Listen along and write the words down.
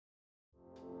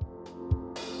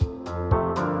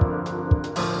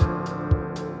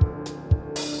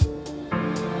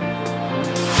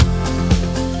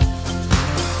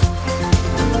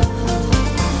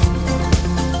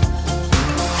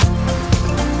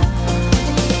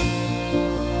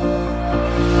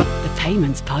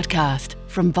Payments Podcast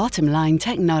from Bottomline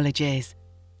Technologies.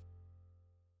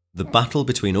 The battle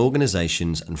between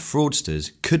organisations and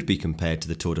fraudsters could be compared to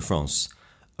the Tour de France,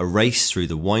 a race through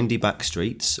the windy back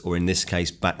streets, or in this case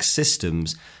back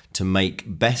systems, to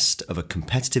make best of a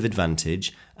competitive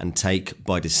advantage and take,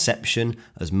 by deception,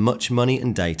 as much money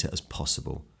and data as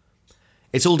possible.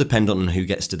 It's all dependent on who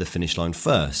gets to the finish line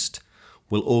first.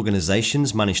 Will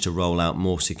organisations manage to roll out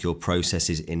more secure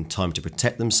processes in time to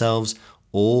protect themselves,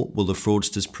 or will the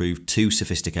fraudsters prove too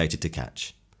sophisticated to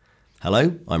catch?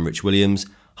 Hello, I'm Rich Williams,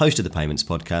 host of the Payments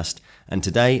Podcast, and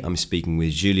today I'm speaking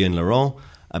with Julien Laurent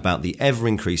about the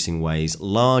ever-increasing ways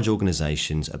large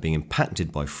organisations are being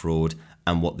impacted by fraud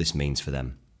and what this means for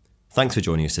them. Thanks for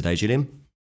joining us today, Julien.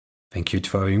 Thank you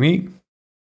for having me.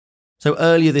 So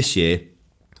earlier this year,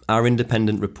 our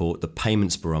independent report, the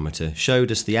Payments Barometer,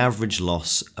 showed us the average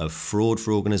loss of fraud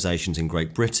for organisations in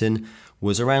Great Britain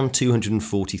was around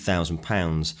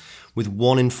 £240,000, with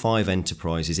 1 in 5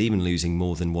 enterprises even losing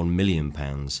more than £1 million.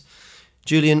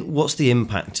 Julien, what's the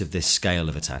impact of this scale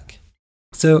of attack?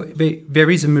 So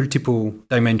there is a multiple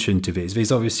dimension to this.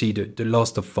 There's obviously the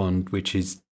loss of fund, which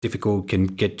is difficult, can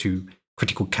get to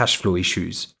critical cash flow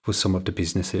issues for some of the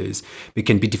businesses. It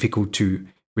can be difficult to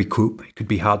recoup. It could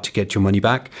be hard to get your money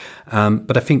back.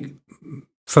 But I think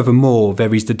furthermore,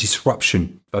 there is the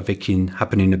disruption that can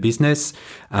happen in a business,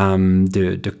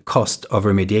 the cost of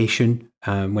remediation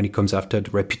when it comes after,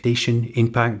 the reputation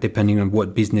impact, depending on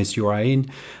what business you are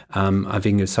in.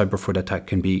 Having a cyber fraud attack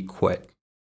can be quite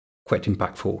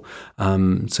impactful.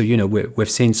 So,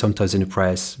 we've seen sometimes in the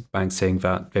press banks saying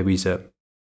that there is a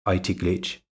IT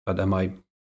glitch, that might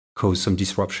cause some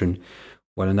disruption.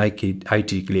 Well, an IT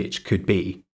glitch could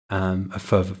be a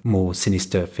further more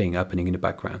sinister thing happening in the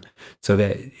background. So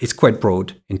it's quite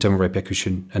broad in terms of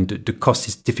repercussion, and the cost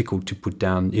is difficult to put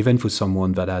down. Even for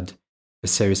someone that had a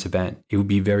serious event, it would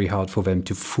be very hard for them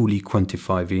to fully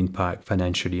quantify the impact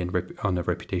financially and on a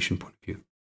reputation point of view.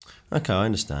 Okay, I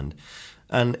understand.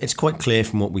 And it's quite clear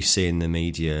from what we see in the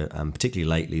media, particularly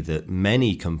lately, that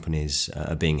many companies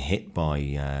are being hit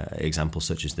by examples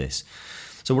such as this.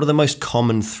 So what are the most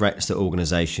common threats that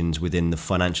organisations within the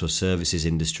financial services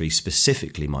industry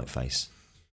specifically might face?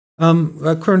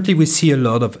 Currently, we see a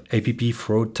lot of APP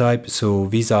fraud type. So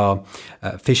these are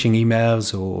phishing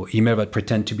emails or email that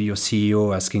pretend to be your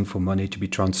CEO asking for money to be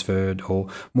transferred, or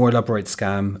more elaborate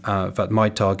scam that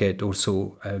might target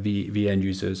also the end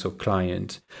users or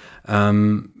client.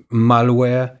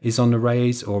 Malware is on the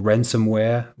rise, or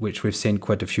ransomware, which we've seen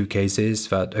quite a few cases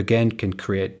that again can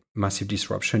create massive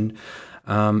disruption.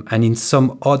 And in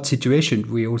some odd situations,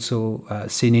 we also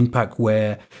see an impact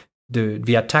where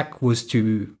the attack was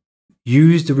to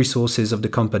use the resources of the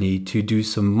company to do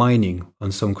some mining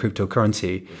on some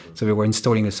cryptocurrency. So they were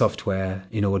installing a software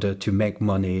in order to make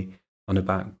money on the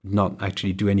back, not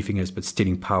actually do anything else, but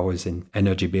stealing powers and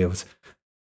energy bills.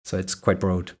 So it's quite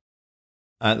broad.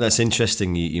 That's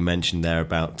interesting. You mentioned there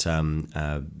about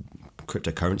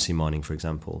cryptocurrency mining, for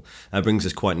example. Brings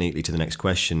us quite neatly to the next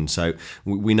question. So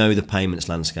we know the payments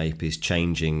landscape is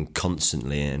changing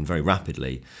constantly and very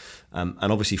rapidly. And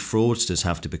obviously fraudsters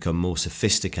have to become more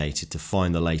sophisticated to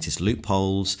find the latest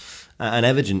loopholes. And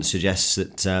evidence suggests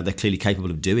that they're clearly capable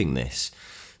of doing this.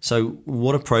 So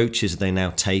what approaches are they now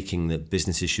taking that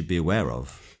businesses should be aware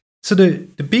of? So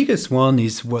the biggest one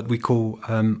is what we call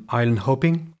island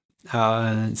hopping.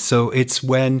 So it's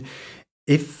when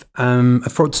if a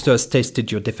fraudster has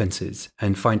tested your defenses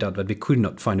and find out that they could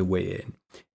not find a way in,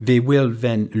 they will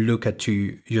then look at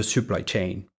your supply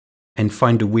chain and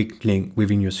find a weak link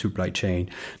within your supply chain.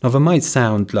 Now, that might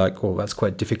sound like, oh, that's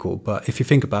quite difficult, but if you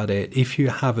think about it, if you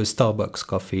have a Starbucks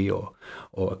coffee or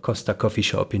a Costa coffee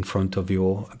shop in front of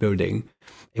your building,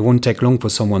 it won't take long for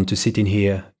someone to sit in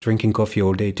here drinking coffee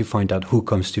all day to find out who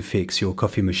comes to fix your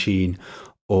coffee machine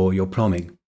or your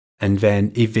plumbing. And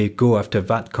then if they go after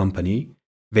that company,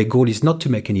 their goal is not to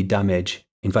make any damage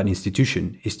in that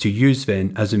institution, is to use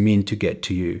them as a mean to get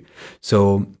to you.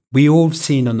 So we all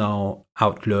seen on our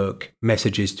Outlook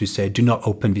messages to say, do not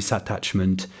open this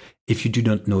attachment if you do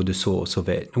not know the source of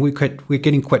it. And we're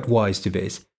getting quite wise to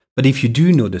this. But if you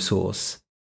do know the source,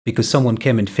 because someone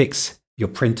came and fixed your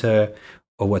printer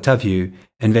or what have you,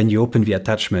 and then you open the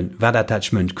attachment, that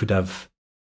attachment could have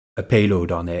a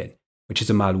payload on it, which is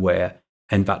a malware,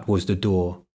 and that was the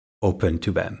door open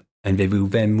to them. And they will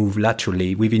then move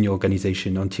laterally within your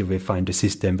organization until they find the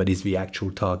system that is the actual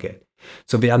target.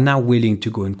 So they are now willing to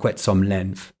go in quite some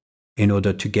length in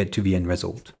order to get to the end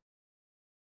result.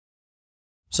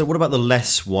 So what about the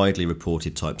less widely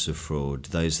reported types of fraud,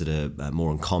 those that are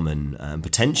more uncommon and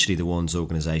potentially the ones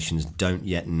organisations don't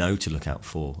yet know to look out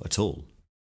for at all?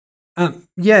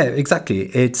 Yeah, exactly.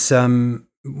 It's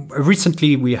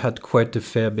recently we had quite a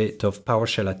fair bit of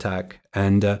PowerShell attack,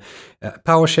 and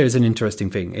PowerShell is an interesting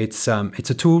thing. It's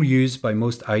a tool used by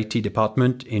most IT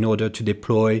department in order to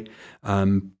deploy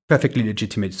perfectly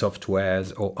legitimate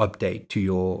softwares or update to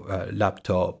your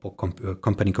laptop or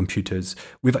company computers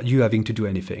without you having to do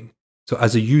anything. So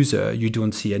as a user, you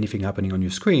don't see anything happening on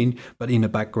your screen, but in the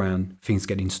background, things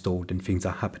get installed and things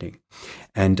are happening.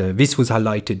 And this was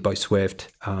highlighted by Swift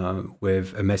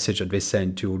with a message that they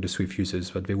sent to all the Swift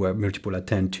users that there were multiple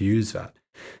attempts to use that.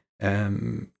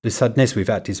 The sadness with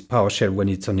that is PowerShell, when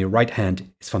it's on your right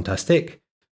hand, is fantastic,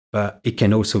 but it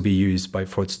can also be used by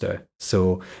fraudster.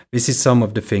 So this is some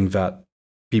of the things that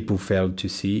people failed to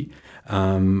see.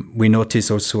 We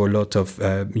notice also a lot of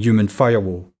human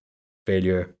firewall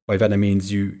failure. By that I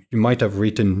means you might have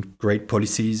written great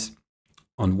policies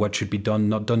on what should be done,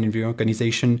 not done in the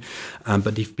organization,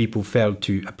 but if people fail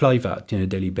to apply that on a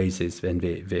daily basis, then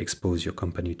they expose your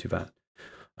company to that.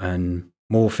 And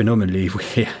more phenomenally,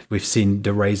 we've seen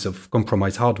the rise of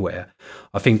compromised hardware.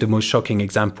 I think the most shocking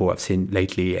example I've seen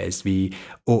lately is the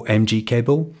OMG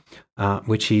cable,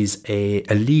 which is a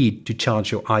lead to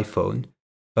charge your iPhone,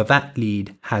 but that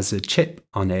lead has a chip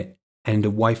on it and a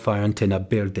Wi-Fi antenna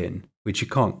built in, which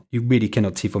you really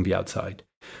cannot see from the outside.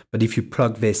 But if you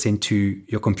plug this into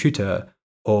your computer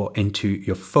or into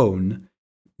your phone,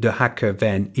 the hacker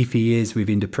then, if he is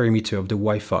within the perimeter of the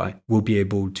Wi-Fi, will be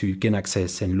able to gain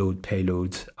access and load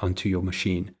payloads onto your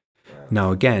machine.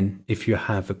 Now again, if you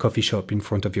have a coffee shop in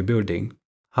front of your building,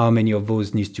 how many of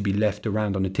those needs to be left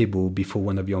around on the table before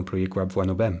one of your employees grabs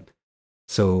one of them?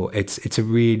 So it's a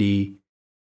really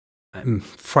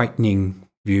frightening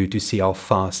view to see how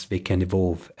fast they can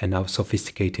evolve and how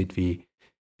sophisticated the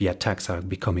attacks are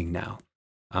becoming now.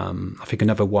 I think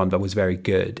another one that was very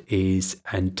good is,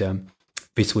 and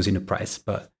this was in the press,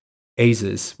 but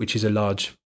Asus, which is a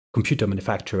large computer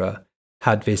manufacturer,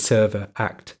 had their server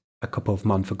hacked a couple of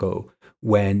months ago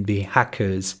when the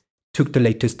hackers took the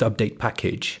latest update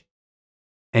package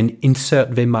and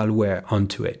insert their malware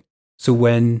onto it. So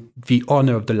when the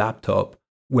owner of the laptop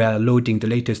were loading the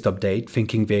latest update,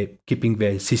 thinking they're keeping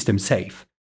their system safe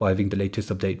by having the latest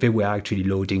update, they were actually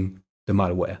loading the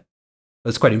malware.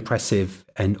 That's quite impressive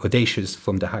and audacious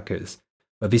from the hackers.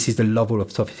 But this is the level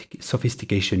of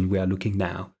sophistication we are looking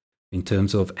now in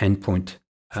terms of endpoint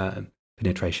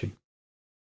penetration.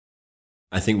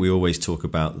 I think we always talk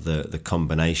about the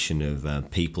combination of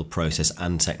people, process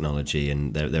and technology,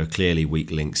 and there are clearly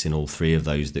weak links in all three of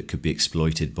those that could be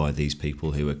exploited by these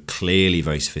people who are clearly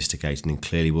very sophisticated and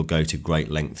clearly will go to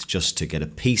great lengths just to get a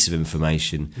piece of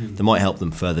information that might help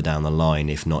them further down the line,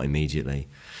 if not immediately.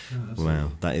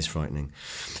 Wow, that is frightening.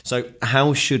 So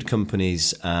how should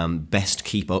companies best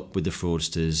keep up with the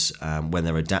fraudsters when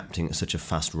they're adapting at such a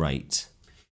fast rate?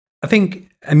 I think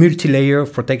a multi-layer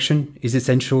of protection is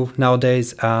essential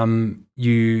nowadays.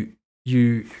 You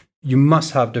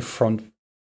must have the front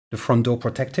door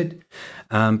protected,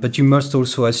 but you must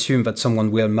also assume that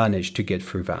someone will manage to get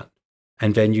through that,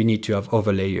 and then you need to have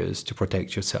other layers to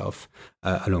protect yourself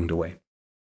along the way.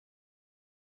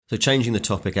 So, changing the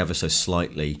topic ever so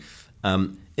slightly,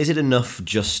 is it enough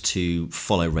just to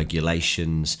follow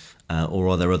regulations, or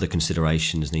are there other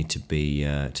considerations need to be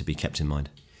kept in mind?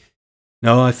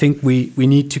 No, I think we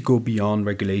need to go beyond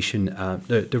regulation.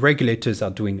 The regulators are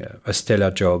doing a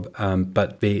stellar job,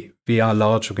 but they are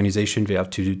large organizations. They have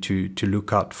to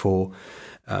look out for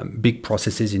big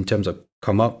processes in terms of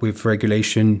come up with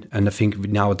regulation. And I think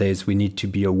nowadays we need to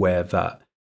be aware that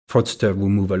fraudster will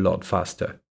move a lot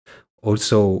faster.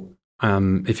 Also,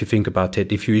 if you think about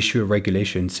it, if you issue a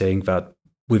regulation saying that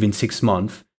within 6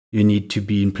 months you need to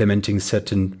be implementing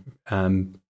certain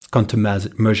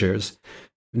countermeasures,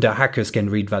 the hackers can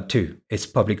read that too. It's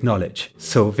public knowledge.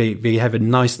 So they have a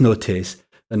nice notice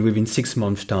that within 6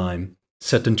 months' time,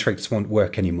 certain tricks won't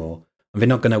work anymore. And they're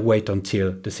not going to wait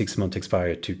until the 6 months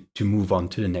expire to move on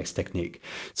to the next technique.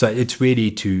 So it's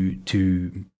really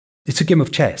it's a game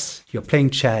of chess. You're playing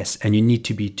chess and you need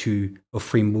to be 2 or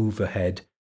 3 moves ahead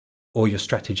or your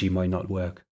strategy might not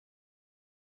work.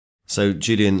 So,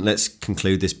 Julien, let's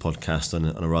conclude this podcast on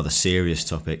a rather serious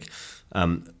topic.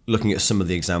 Looking at some of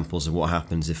the examples of what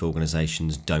happens if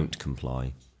organizations don't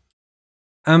comply.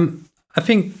 I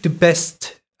think the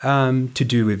best to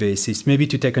do with this is maybe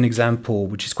to take an example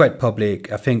which is quite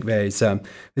public. I think there's a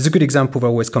good example that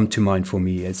always comes to mind for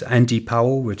me is Andy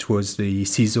Powell, which was the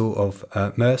CISO of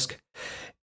Maersk.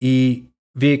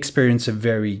 They experienced a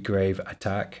very grave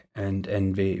attack and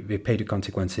they paid the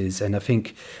consequences. And I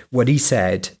think what he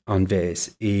said on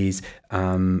this is,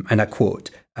 and I quote,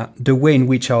 the way in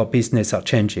which our business are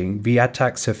changing, the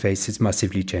attack surface is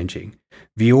massively changing.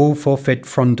 The all forfeit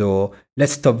front door,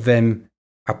 let's stop them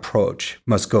approach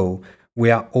must go. We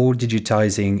are all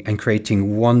digitizing and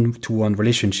creating one-to-one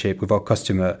relationship with our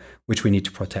customer, which we need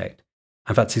to protect.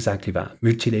 And that's exactly that.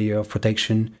 Multi-layer of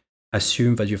protection.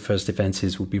 Assume that your first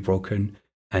defenses will be broken.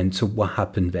 And so what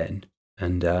happened then?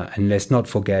 And let's not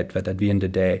forget that at the end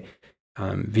of the day,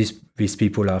 these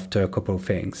people are after a couple of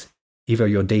things. Either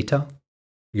your data,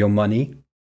 your money,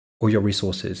 or your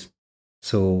resources.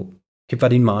 So keep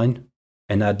that in mind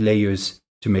and add layers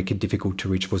to make it difficult to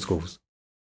reach those goals.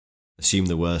 Assume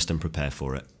the worst and prepare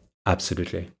for it.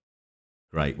 Absolutely.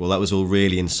 Great. Well, that was all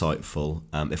really insightful,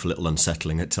 if a little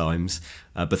unsettling at times.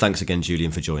 But thanks again,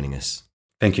 Julien, for joining us.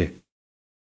 Thank you.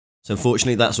 So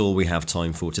unfortunately, that's all we have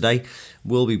time for today.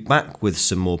 We'll be back with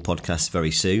some more podcasts very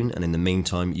soon. And in the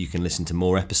meantime, you can listen to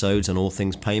more episodes on all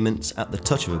things payments at the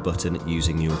touch of a button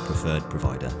using your preferred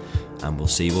provider. And we'll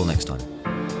see you all next time.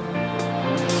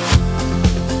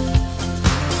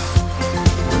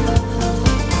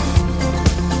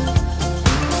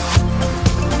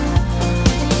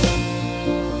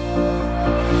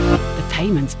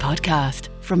 Payments podcast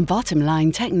from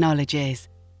Bottomline Technologies.